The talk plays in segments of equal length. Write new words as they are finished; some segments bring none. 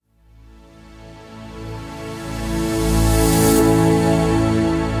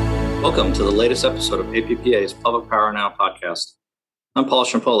Welcome to the latest episode of APPA's Public Power Now podcast. I'm Paul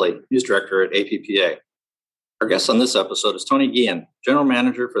Ciampoli, News Director at APPA. Our guest on this episode is Tony Guillen, General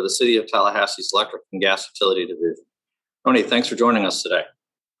Manager for the City of Tallahassee's Electric and Gas Utility Division. Tony, thanks for joining us today.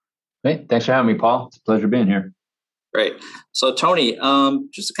 Hey, thanks for having me, Paul. It's a pleasure being here. Great. So, Tony,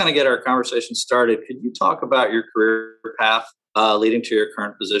 just to kind of get our conversation started, could you talk about your career path leading to your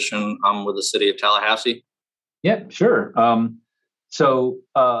current position with the City of Tallahassee? Yeah, sure.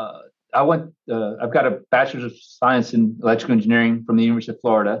 I've got a Bachelor's of Science in Electrical Engineering from the University of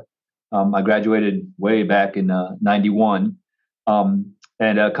Florida. I graduated way back in 91.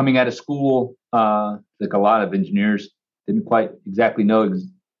 Coming out of school, like a lot of engineers, didn't quite exactly know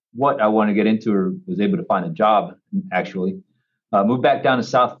what I wanted to get into or was able to find a job, actually. Moved back down to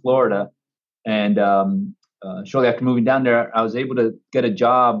South Florida. And shortly after moving down there, I was able to get a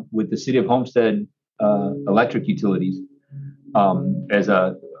job with the City of Homestead Electric Utilities as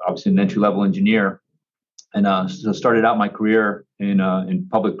obviously an entry-level engineer. And so started out my career in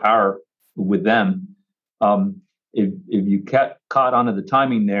public power with them. If you caught onto the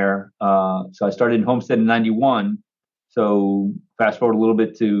timing there, so I started in Homestead in 91. So fast forward a little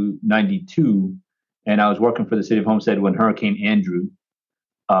bit to 92, and I was working for the City of Homestead when Hurricane Andrew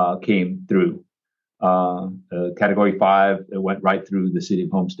came through. Category 5, it went right through the City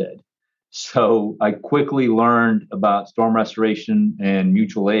of Homestead. So I quickly learned about storm restoration and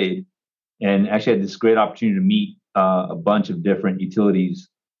mutual aid, and actually had this great opportunity to meet a bunch of different utilities,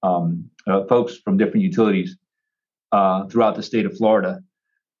 folks from different utilities throughout the state of Florida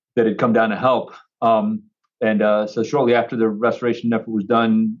that had come down to help. So shortly after the restoration effort was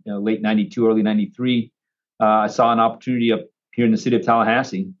done, late 92, early 93, I saw an opportunity up here in the city of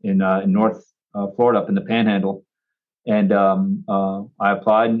Tallahassee in North Florida, up in the Panhandle. And I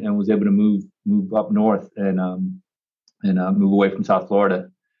applied and was able to move up north and move away from South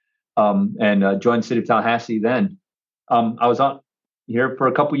Florida and joined the city of Tallahassee. Then I was on here for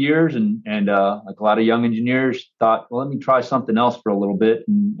a couple of years, and like a lot of young engineers, thought, well, let me try something else for a little bit.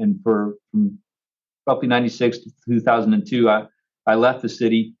 And from roughly 96 to 2002, I left the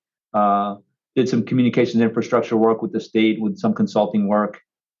city, did some communications infrastructure work with the state, with some consulting work,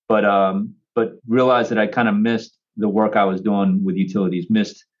 but realized that I kind of missed the work I was doing with utilities,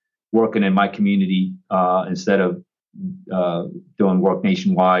 missed working in my community instead of doing work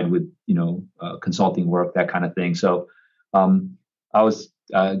nationwide with consulting work, that kind of thing. So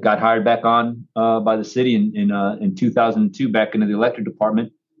I got hired back on by the city in 2002 back into the electric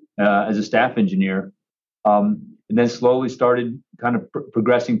department as a staff engineer, and then slowly started kind of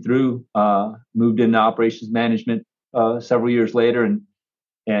progressing through. Moved into operations management several years later,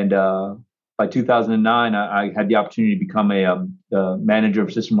 and by 2009, I had the opportunity to become a manager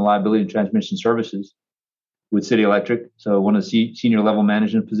of system reliability and transmission services with City Electric. So one of the senior level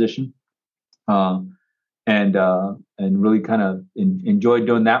management position, and really kind of enjoyed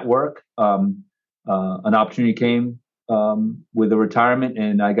doing that work. An opportunity came with a retirement,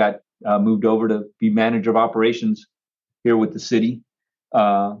 and I got moved over to be manager of operations here with the city.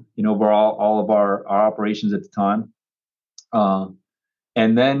 Over all of our operations at the time.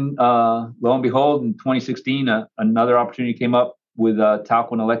 And then, lo and behold, in 2016, another opportunity came up with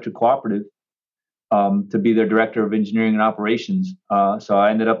Talquin Electric Cooperative to be their director of engineering and operations. So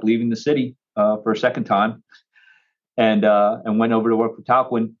I ended up leaving the city for a second time, and went over to work for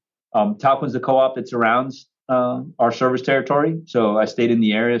Talquin. Talquin's the co-op that surrounds our service territory. So I stayed in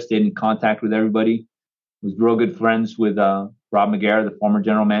the area, stayed in contact with everybody. Was real good friends with Rob McGarrett, the former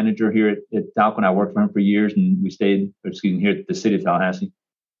general manager here at Talquin. I worked for him for years, and we stayed, here at the city of Tallahassee.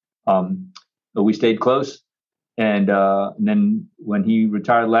 But we stayed close. And then when he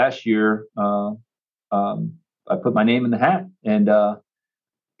retired last year, I put my name in the hat and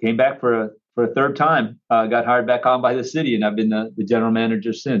came back for a third time. Got hired back on by the city, and I've been the general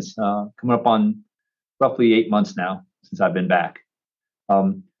manager since. Coming up on roughly 8 months now since I've been back.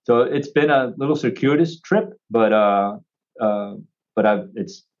 So it's been a little circuitous trip, but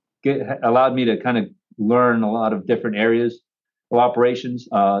it's allowed me to kind of learn a lot of different areas of operations.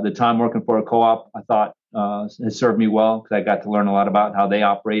 The time working for a co-op, I thought, has served me well because I got to learn a lot about how they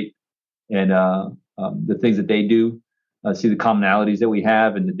operate and the things that they do. See the commonalities that we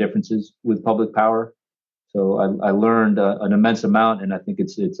have and the differences with public power. So I learned an immense amount, and I think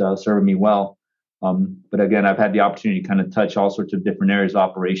it's served me well. But again, I've had the opportunity to kind of touch all sorts of different areas of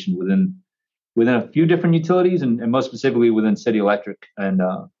operation within a few different utilities, and most specifically within City Electric. And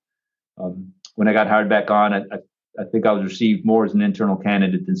when I got hired back on, I think I was received more as an internal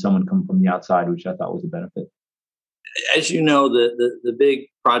candidate than someone coming from the outside, which I thought was a benefit. As you know, the big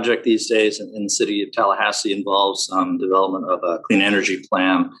project these days in the city of Tallahassee involves development of a clean energy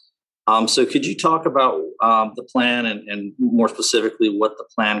plan. So could you talk about the plan and more specifically what the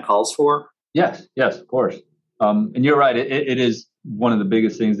plan calls for? Yes, of course. And you're right. It is one of the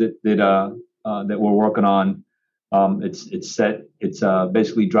biggest things that we're working on. It's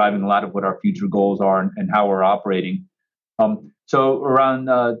basically driving a lot of what our future goals are and how we're operating. So around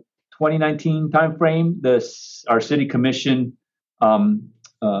 2019 timeframe, our city commission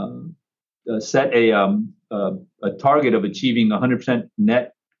set a target of achieving 100%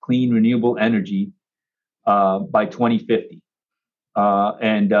 net clean renewable energy by 2050.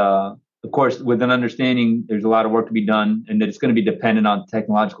 And of course, with an understanding there's a lot of work to be done and that it's going to be dependent on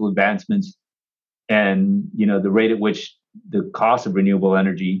technological advancements and the rate at which the cost of renewable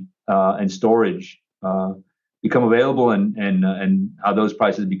energy and storage become available and how those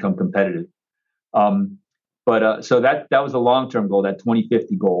prices become competitive. So that was a long-term goal, that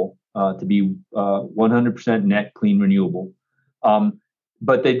 2050 goal, to be 100% net clean renewable.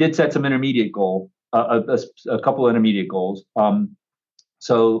 But they did set some intermediate goal, a couple of intermediate goals.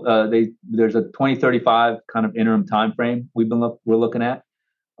 So there's a 2035 kind of interim time frame we're looking at,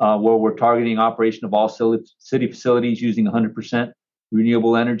 where we're targeting operation of all city facilities using 100%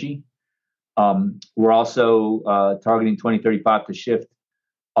 renewable energy. We're also targeting 2035 to shift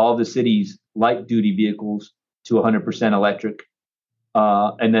all the city's light duty vehicles to 100% electric.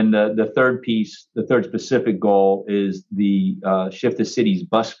 And then the third specific goal is the shift the city's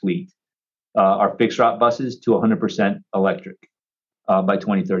bus fleet, our fixed route buses, to 100% electric by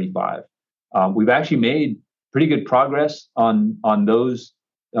 2035. We've actually made pretty good progress on those,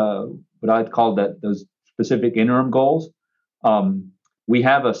 what I'd call those specific interim goals. We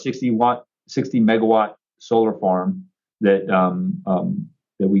have a 60 megawatt solar farm that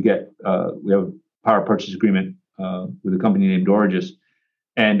we get. We have a power purchase agreement with a company named Dorigis,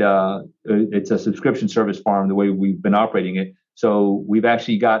 and it's a subscription service farm the way we've been operating it. So we've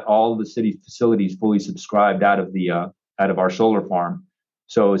actually got all of the city facilities fully subscribed out of our solar farm.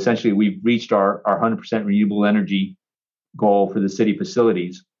 So essentially, we've reached our 100% renewable energy goal for the city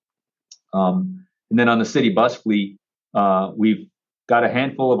facilities. And then on the city bus fleet, we've got a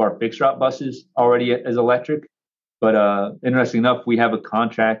handful of our fixed route buses already as electric. But interesting enough, we have a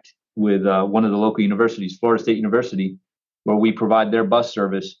contract with one of the local universities, Florida State University, where we provide their bus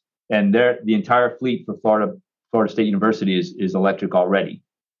service, and the entire fleet for Florida State University is electric already.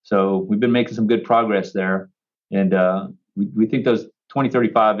 So we've been making some good progress there, and we think those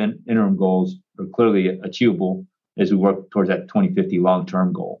 2035 interim goals are clearly achievable as we work towards that 2050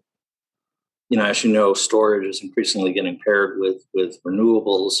 long-term goal. As you know, storage is increasingly getting paired with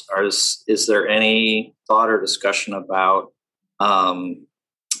renewables. Is there any thought or discussion about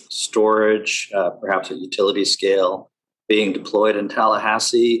storage, perhaps at utility scale, being deployed in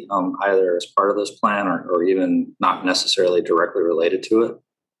Tallahassee, either as part of this plan or even not necessarily directly related to it?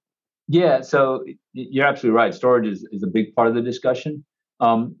 Yeah, so you're absolutely right. Storage is a big part of the discussion.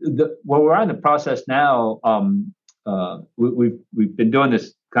 We're in the process now. We've been doing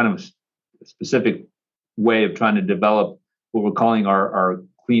this kind of specific way of trying to develop what we're calling our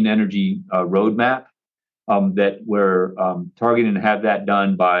clean energy roadmap, that we're targeting to have that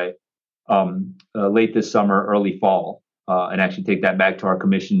done by late this summer, early fall, and actually take that back to our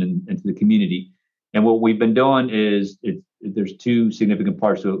commission and to the community. And what we've been doing is there's two significant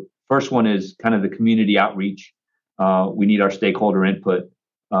parts. So first one is kind of the community outreach. We need our stakeholder input.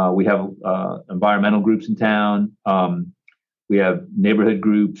 We have environmental groups in town. We have neighborhood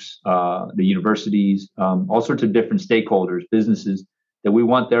groups, the universities, all sorts of different stakeholders, businesses, that we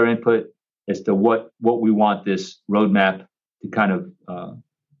want their input as to what we want this roadmap to kind of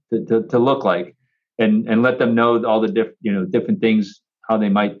to look like, and let them know all the different things, how they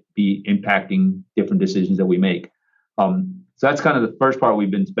might be impacting different decisions that we make. So that's kind of the first part we've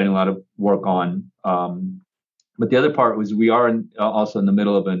been spending a lot of work on. But the other part was we are also in the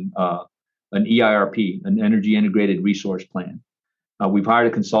middle of an EIRP, an Energy Integrated Resource Plan. We've hired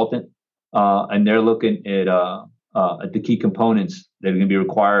a consultant, and they're looking at the key components that are going to be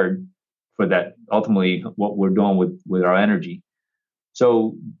required for that, ultimately what we're doing with our energy.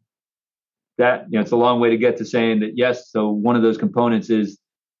 So that, it's a long way to get to saying that, yes, so one of those components is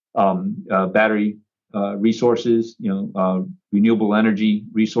battery resources, renewable energy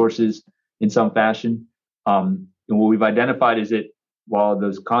resources in some fashion. And what we've identified is that while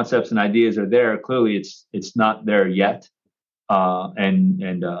those concepts and ideas are there, clearly it's not there yet. And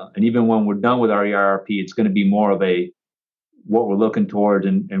even when we're done with our EIRP, it's going to be more of what we're looking towards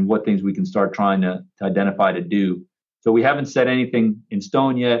and what things we can start trying to identify to do. So we haven't set anything in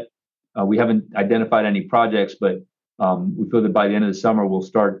stone yet. We haven't identified any projects, but we feel that by the end of the summer, we'll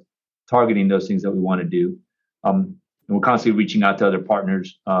start targeting those things that we want to do. And we're constantly reaching out to other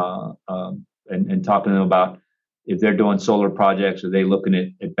partners and talking to them about if they're doing solar projects, are they looking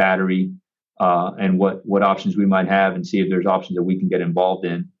at battery and what options we might have, and see if there's options that we can get involved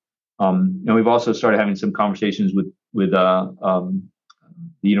in. And we've also started having some conversations with the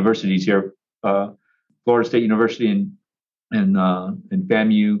universities here, Florida State University and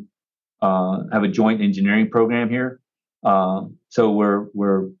FAMU have a joint engineering program here. So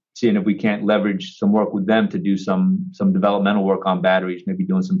we're seeing if we can't leverage some work with them to do some developmental work on batteries, maybe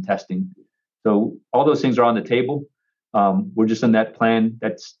doing some testing. So all those things are on the table. We're just in that plan.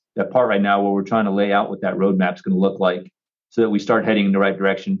 That's that part right now where we're trying to lay out what that roadmap is going to look like, so that we start heading in the right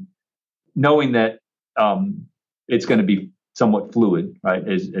direction, knowing that it's going to be somewhat fluid, right?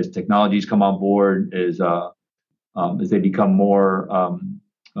 As technologies come on board, as they become more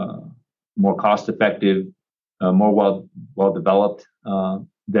cost effective, more well developed,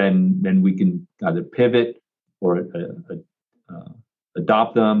 then we can either pivot or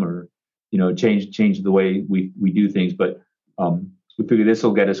adopt them, or change the way we do things. But we figure this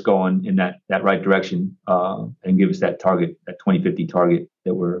will get us going in that right direction and give us that target, that 2050 target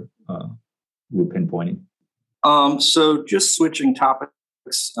that we're pinpointing. So just switching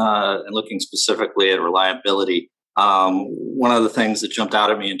topics and looking specifically at reliability, one of the things that jumped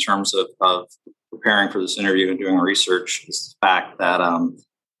out at me in terms of preparing for this interview and doing research is the fact that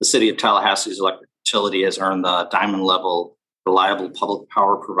the city of Tallahassee's electric utility has earned the Diamond Level Reliable Public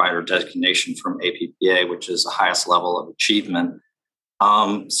Power Provider designation from APPA, which is the highest level of achievement.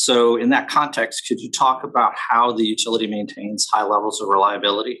 So in that context, could you talk about how the utility maintains high levels of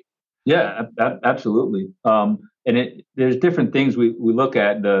reliability? Yeah, absolutely. And there's different things we look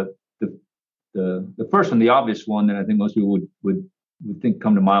at. The first one, the obvious one that I think most people would think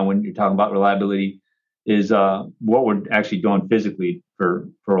come to mind when you're talking about reliability is what we're actually doing physically for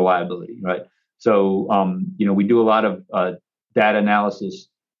reliability, right? So we do a lot of data analysis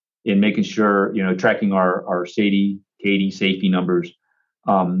in making sure tracking our SAIDI, CAIDI safety numbers,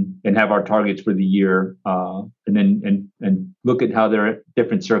 and have our targets for the year, and then look at how their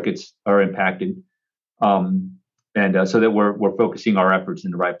different circuits are impacted, and so that we're focusing our efforts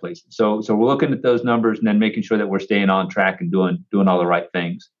in the right places. So we're looking at those numbers and then making sure that we're staying on track and doing all the right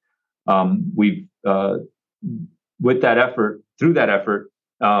things. We've through that effort,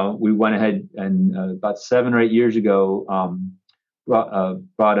 we went ahead and about 7 or 8 years ago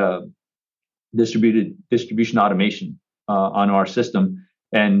brought a distribution automation on our system.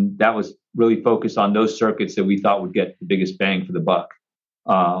 And that was really focused on those circuits that we thought would get the biggest bang for the buck.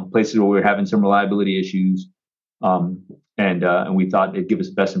 Places where we were having some reliability issues, and we thought it'd give us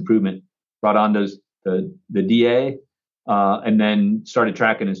best improvement. Brought on the DA, and then started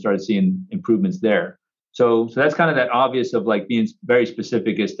tracking and started seeing improvements there. So that's kind of that obvious of like being very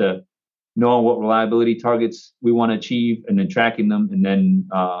specific as to knowing what reliability targets we want to achieve, and then tracking them, and then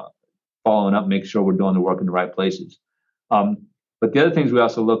following up, make sure we're doing the work in the right places. But the other things we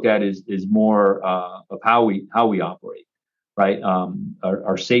also look at is more of how we operate, right?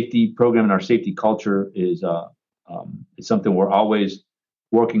 Our safety program and our safety culture is something we're always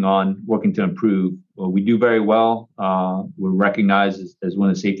working to improve. Well, we do very well. We're recognized as one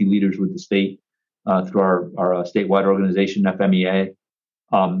of the safety leaders with the state through our statewide organization, FMEA.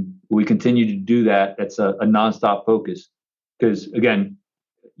 We continue to do that. That's a nonstop focus, because again,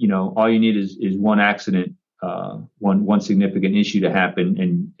 all you need is one accident, one significant issue to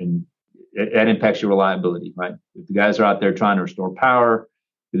happen, and that impacts your reliability, right? If the guys are out there trying to restore power,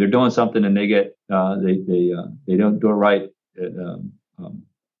 if they're doing something and they get they don't do it right,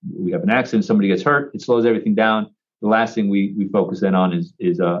 we have an accident, somebody gets hurt, it slows everything down. The last thing we focus in on is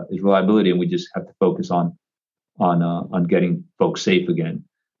reliability, and we just have to focus on getting folks safe again.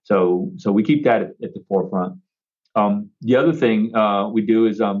 So we keep that at the forefront. The other thing we do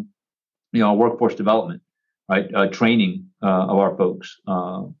is workforce development, right? Training of our folks,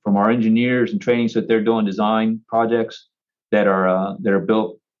 from our engineers and training, so that they're doing design projects that are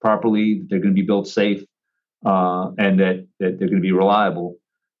built properly, that they're going to be built safe, and that they're going to be reliable.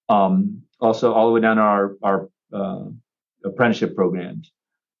 Also, all the way down to our apprenticeship programs.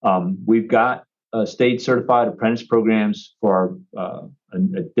 We've got state certified apprentice programs for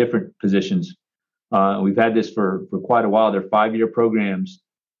at different positions. We've had this for quite a while. They're 5-year programs.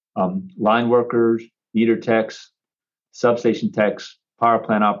 Line workers, meter techs, substation techs, power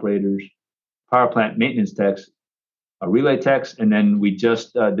plant operators, power plant maintenance techs, relay techs, and then we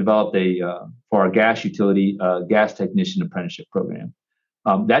just developed for our gas utility gas technician apprenticeship program.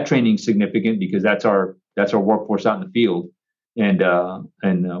 That training is significant because that's our workforce out in the field,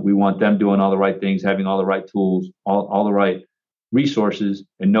 and we want them doing all the right things, having all the right tools, all the right resources,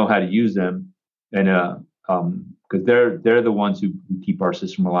 and know how to use them. And because they're the ones who keep our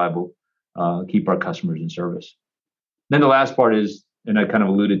system reliable, keep our customers in service. Then the last part is, and I kind of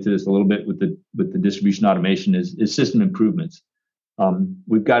alluded to this a little bit with the distribution automation, is system improvements.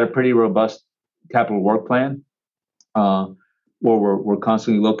 We've got a pretty robust capital work plan where we're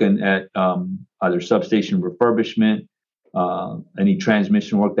constantly looking at either substation refurbishment, any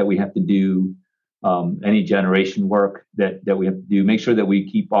transmission work that we have to do, any generation work that we have to do. Make sure that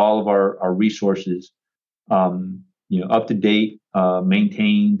we keep all of our resources, up to date,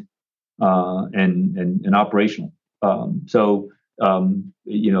 maintained, and operational.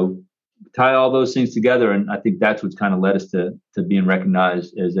 Tie all those things together, and I think that's what's kind of led us to being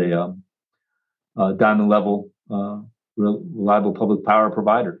recognized as a diamond level reliable public power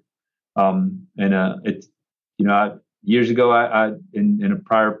provider. It's years ago, I in a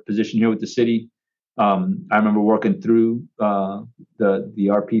prior position here with the city, I remember working through the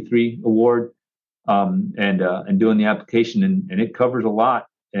RP3 award and doing the application, and it covers a lot,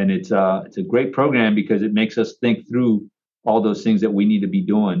 and it's a great program because it makes us think through all those things that we need to be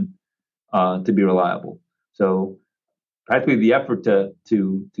doing to be reliable. So practically the effort to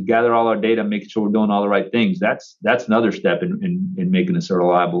gather all our data, making sure we're doing all the right things, that's another step in making us a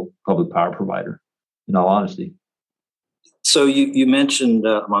reliable public power provider, in all honesty. So you mentioned,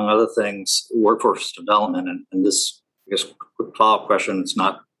 among other things, workforce development, and this, I guess, quick follow-up question. It's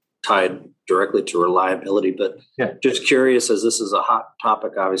not tied directly to reliability, but just curious, as this is a hot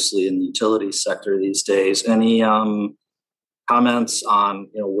topic, obviously, in the utility sector these days, any comments on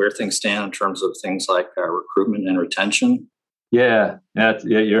where things stand in terms of things like recruitment and retention? You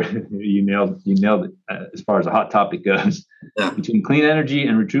nailed it as far as a hot topic goes. Yeah. Between clean energy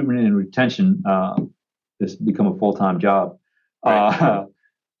and recruitment and retention, this become a full-time job. Right.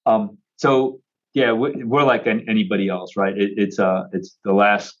 We're like anybody else, right? It's the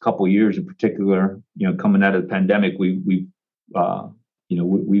last couple of years in particular, coming out of the pandemic, we've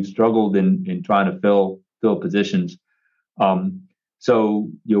struggled in trying to fill positions.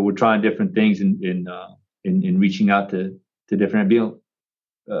 We're trying different things in reaching out to different,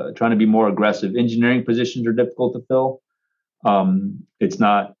 trying to be more aggressive. Engineering positions are difficult to fill. It's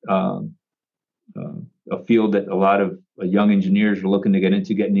not a field that a lot of young engineers are looking to get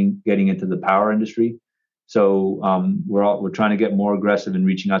into, getting into the power industry. So we're trying to get more aggressive in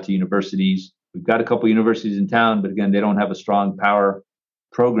reaching out to universities. We've got a couple of universities in town, but again, they don't have a strong power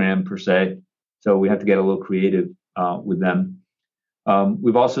program per se. So we have to get a little creative with them.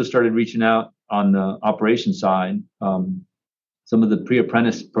 We've also started reaching out on the operations side, some of the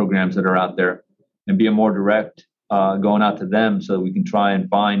pre-apprentice programs that are out there, and being more direct, going out to them so that we can try and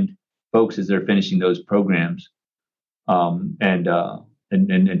find folks as they're finishing those programs, and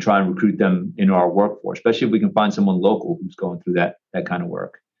try and recruit them into our workforce, especially if we can find someone local who's going through that kind of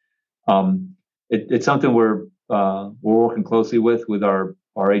work. It's something we're working closely with our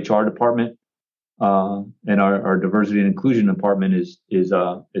HR department. And our diversity and inclusion department is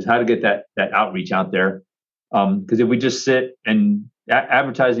how to get that outreach out there. Because if we just sit and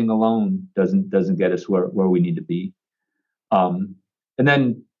advertising alone doesn't get us where we need to be. And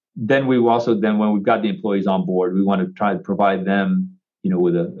then we also when we've got the employees on board, we want to try to provide them,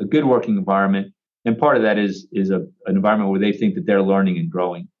 with a good working environment. And part of that is an environment where they think that they're learning and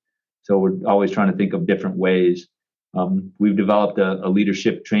growing. So we're always trying to think of different ways. We've developed a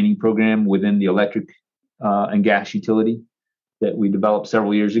leadership training program within the electric and gas utility that we developed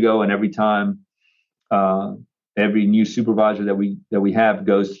several years ago, and every time every new supervisor that we have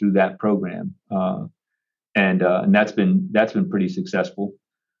goes through that program, and that's been pretty successful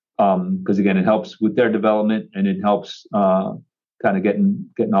because again, it helps with their development, and it helps kind of getting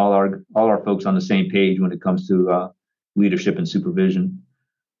all our folks on the same page when it comes to leadership and supervision.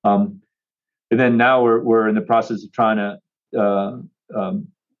 And then now we're in the process of trying to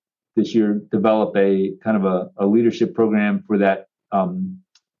this year develop a kind of a leadership program for that.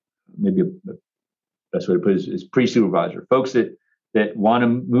 Maybe the best way to put it is pre-supervisor folks that want to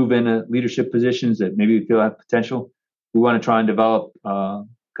move into leadership positions that maybe feel have potential. We want to try and develop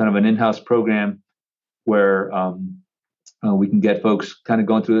kind of an in-house program where we can get folks kind of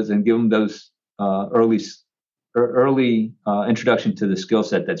going through this and give them those early introduction to the skill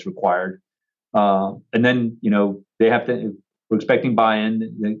set that's required. And then, they have to, we're expecting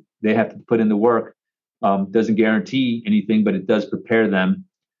buy-in, they have to put in the work. Doesn't guarantee anything, but it does prepare them,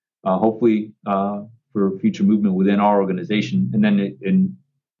 hopefully, for future movement within our organization. And then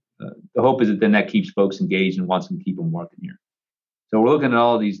the hope is that then that keeps folks engaged and wants them to keep them working here. So we're looking at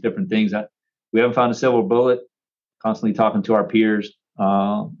all of these different things. We haven't found a silver bullet, constantly talking to our peers,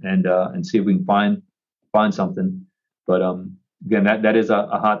 and see if we can find something. But again, that is a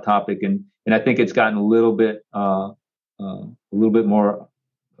hot topic, and I think it's gotten a little bit more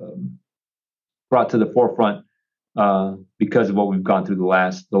brought to the forefront because of what we've gone through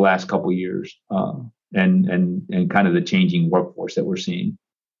the last couple of years, and kind of the changing workforce that we're seeing.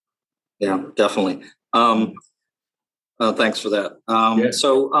 Yeah, definitely. Thanks for that. Yeah.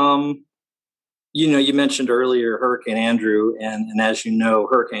 So, you mentioned earlier Hurricane Andrew, and as you know,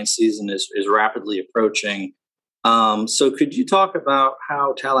 hurricane season is rapidly approaching. So could you talk about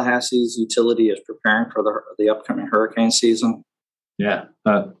how Tallahassee's utility is preparing for the upcoming hurricane season? Yeah,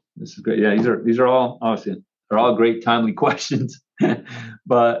 this is great. Yeah, these are all obviously they're all great, timely questions,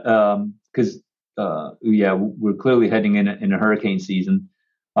 but because we're clearly heading in a hurricane season.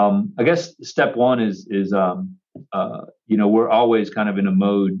 I guess step one is we're always kind of in a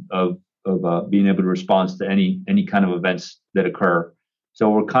mode of being able to respond to any kind of events that occur. So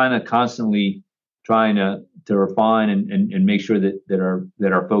we're kind of constantly trying to refine and make sure that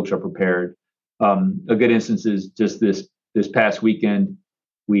our folks are prepared. A good instance is just this past weekend,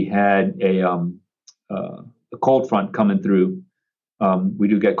 we had a cold front coming through. We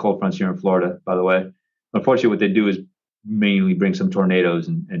do get cold fronts here in Florida, by the way. Unfortunately, what they do is mainly bring some tornadoes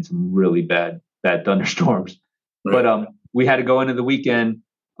and some really bad thunderstorms. Right. But we had to go into the weekend.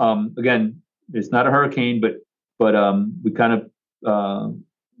 Again, it's not a hurricane, but we kind of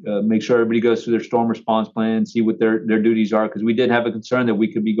make sure everybody goes through their storm response plan, see what their duties are, because we did have a concern that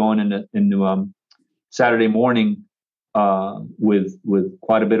we could be going into Saturday morning with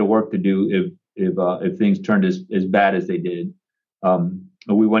quite a bit of work to do if things turned as bad as they did.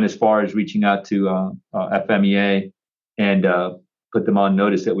 We went as far as reaching out to FMEA and put them on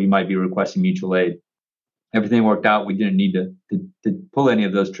notice that we might be requesting mutual aid. Everything worked out. We didn't need to pull any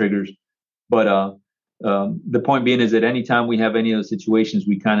of those triggers. But the point being is that anytime we have any of those situations,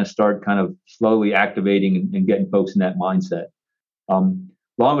 we kind of start kind of slowly activating and getting folks in that mindset.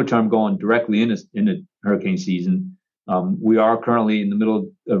 Longer term, going directly in a hurricane season, we are currently in the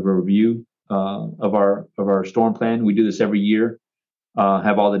middle of a review of our storm plan. We do this every year.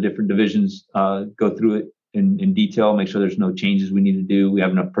 Have all the different divisions go through it in detail, make sure there's no changes we need to do. We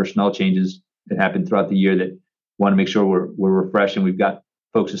have enough personnel changes that happen throughout the year that want to make sure we're refreshed and we've got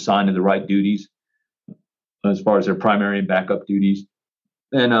folks assigned to the right duties as far as their primary and backup duties,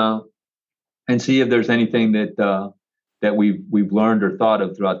 and see if there's anything that we've learned or thought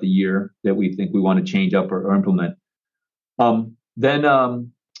of throughout the year that we think we want to change up or implement.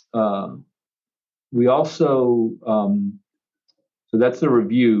 Then we also so that's the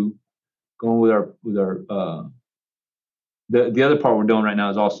review going with our the other part we're doing right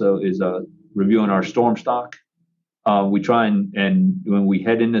now is reviewing our storm stock. We try and when we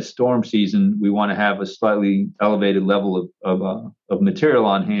head into storm season, we want to have a slightly elevated level of material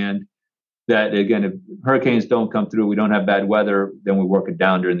on hand. That again, if hurricanes don't come through, we don't have bad weather, then we work it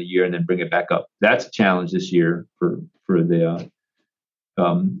down during the year and then bring it back up. That's a challenge this year for the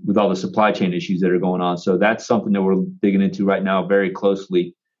with all the supply chain issues that are going on. So that's something that we're digging into right now very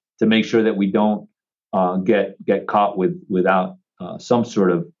closely to make sure that we don't get caught without some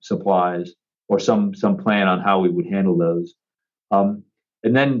sort of supplies or some plan on how we would handle those. And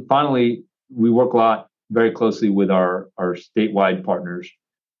then finally, we work a lot very closely with our statewide partners.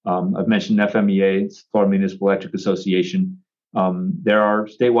 I've mentioned FMEA, it's Florida Municipal Electric Association. They're our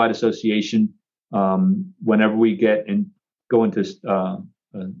statewide association. Whenever we go into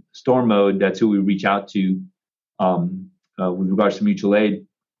storm mode, that's who we reach out to with regards to mutual aid.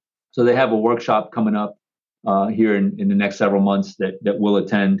 So they have a workshop coming up here in the next several months that we'll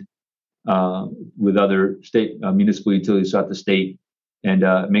attend with other state municipal utilities throughout the state and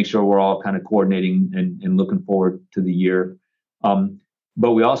make sure we're all kind of coordinating and looking forward to the year.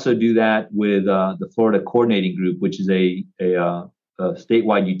 But we also do that with the Florida Coordinating Group, which is a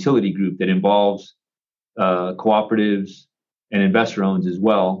statewide utility group that involves cooperatives and investor owns as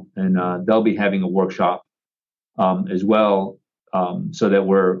well. And they'll be having a workshop as well so that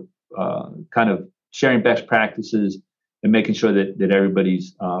we're kind of sharing best practices and making sure that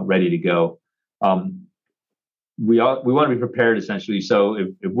everybody's ready to go. We want to be prepared essentially. So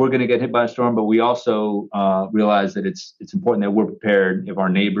if we're going to get hit by a storm, but we also realize that it's important that we're prepared if our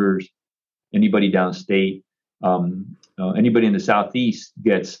neighbors, anybody downstate, anybody in the Southeast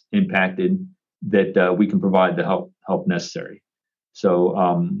gets impacted, that we can provide the help necessary. So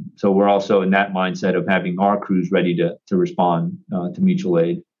we're also in that mindset of having our crews ready to respond to mutual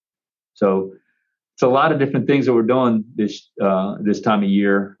aid. So it's a lot of different things that we're doing this time of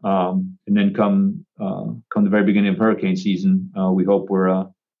year, and then come the very beginning of hurricane season, we hope we're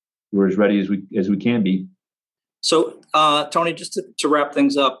as ready as we can be. So, Tony, just to wrap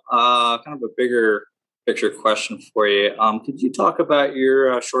things up, kind of a bigger picture question for you. Could you talk about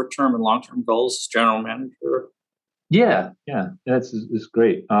your short-term and long-term goals as general manager? Yeah, that's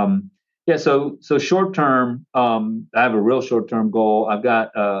great. So short term, I have a real short term goal. I've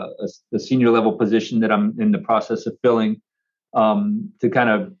got a senior level position that I'm in the process of filling to kind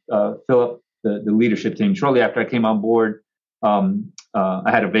of fill up the leadership team. Shortly after I came on board,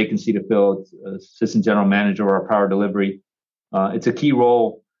 I had a vacancy to fill. It's assistant general manager of our power delivery. It's a key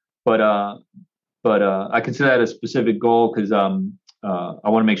role, but I consider that a specific goal because I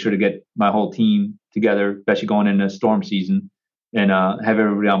want to make sure to get my whole team together, especially going into storm season, and have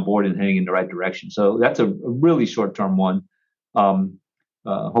everybody on board and heading in the right direction. So that's a really short-term one.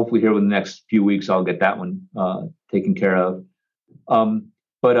 Hopefully here within the next few weeks, I'll get that one taken care of.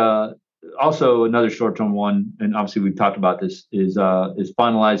 But also another short-term one, and obviously we've talked about this, is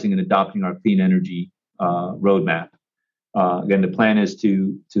finalizing and adopting our clean energy roadmap. Again, the plan is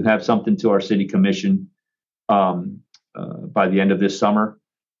to have something to our city commission by the end of this summer.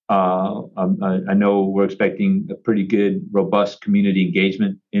 I know we're expecting a pretty good, robust community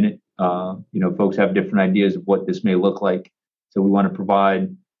engagement in it. Folks have different ideas of what this may look like. So we want to provide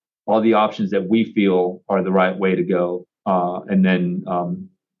all the options that we feel are the right way to go, and then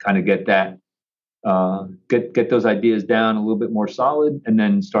kind of get that, get those ideas down a little bit more solid, and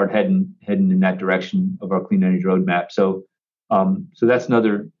then start heading in that direction of our clean energy roadmap. So that's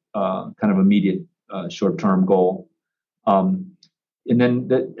another kind of immediate short-term goal. And then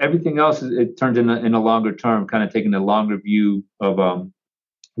everything else, it turns in a longer term, kind of taking a longer view of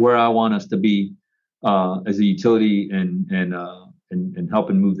where I want us to be as a utility and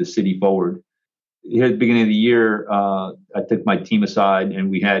helping move the city forward. Here at the beginning of the year, I took my team aside and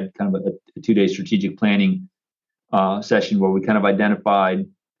we had kind of a 2-day strategic planning session where we kind of identified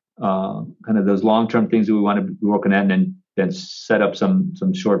kind of those long-term things that we want to be working at, and then set up some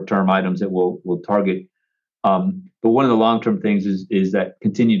short-term items that we'll target. But one of the long-term things is that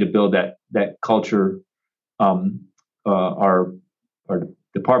continue to build that culture, our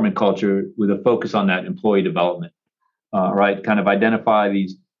department culture, with a focus on that employee development. Right, kind of identify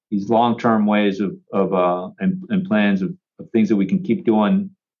these long-term ways of and plans of things that we can keep doing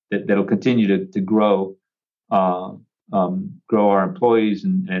that'll continue to grow our employees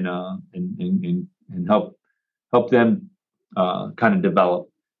and help them kind of develop.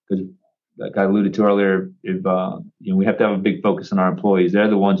 Because like I alluded to earlier, if we have to have a big focus on our employees. They're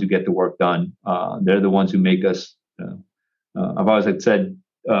the ones who get the work done. They're the ones who make us. I've always said,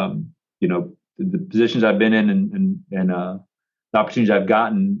 the positions I've been in and the opportunities I've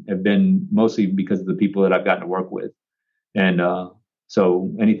gotten have been mostly because of the people that I've gotten to work with. And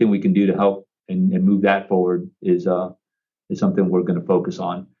so anything we can do to help and move that forward is something we're going to focus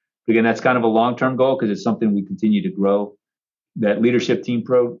on. But again, that's kind of a long-term goal because it's something we continue to grow. That leadership team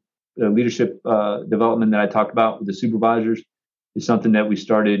leadership development that I talked about with the supervisors is something that we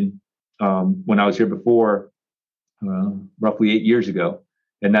started when I was here before, roughly 8 years ago,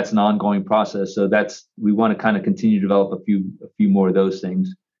 and that's an ongoing process. So we want to kind of continue to develop a few more of those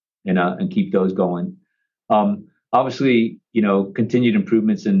things and keep those going. Obviously, continued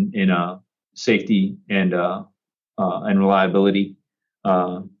improvements in safety and reliability.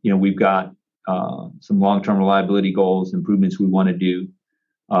 We've got some long-term reliability goals, improvements we want to do.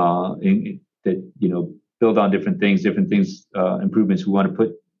 That build on different things, improvements we want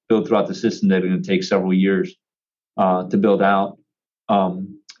to build throughout the system that are going to take several years to build out,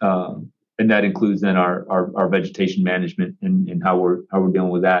 and that includes then our vegetation management and how we're dealing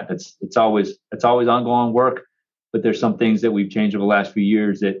with that. It's always ongoing work, but there's some things that we've changed over the last few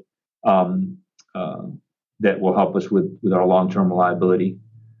years that that will help us with our long-term reliability.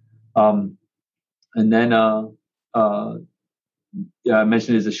 And then I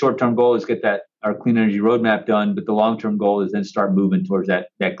mentioned as a short-term goal is get our clean energy roadmap done, but the long-term goal is then start moving towards that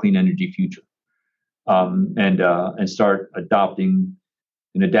clean energy future, and start adopting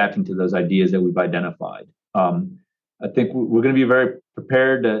and adapting to those ideas that we've identified. I think we're going to be very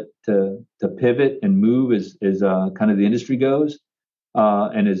prepared to pivot and move as kind of the industry goes,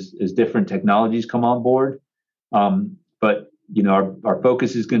 and as different technologies come on board. But our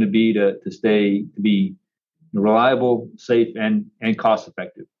focus is going to be to be reliable, safe, and cost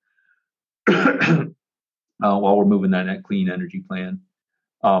effective while we're moving that clean energy plan.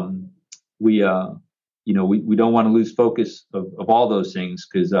 We don't want to lose focus of all those things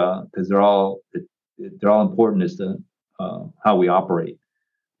because they're all important as to how we operate.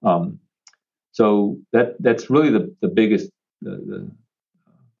 So that's really the biggest the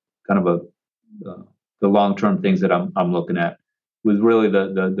kind of the long-term things that I'm looking at, with really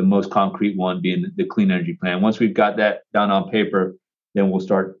the most concrete one being the clean energy plan. Once we've got that down on paper, then we'll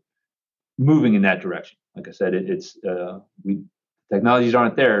start moving in that direction. Like I said, technologies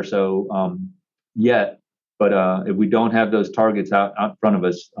aren't there, so yet. But if we don't have those targets out in front of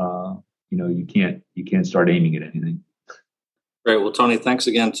us, you can't start aiming at anything. Great. Well, Tony, thanks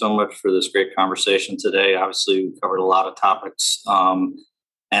again so much for this great conversation today. Obviously, we covered a lot of topics, and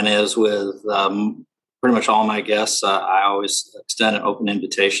as with pretty much all my guests, I always extend an open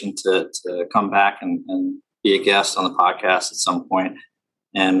invitation to come back and be a guest on the podcast at some point.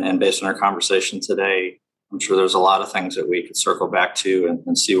 And based on our conversation today, I'm sure there's a lot of things that we could circle back to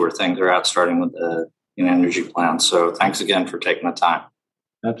and see where things are at, starting with the energy plan. So thanks again for taking the time.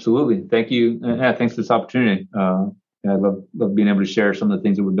 Absolutely. Thank you. Thanks for this opportunity. I love being able to share some of the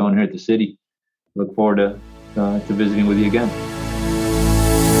things that we're doing here at the city. Look forward to visiting with you again.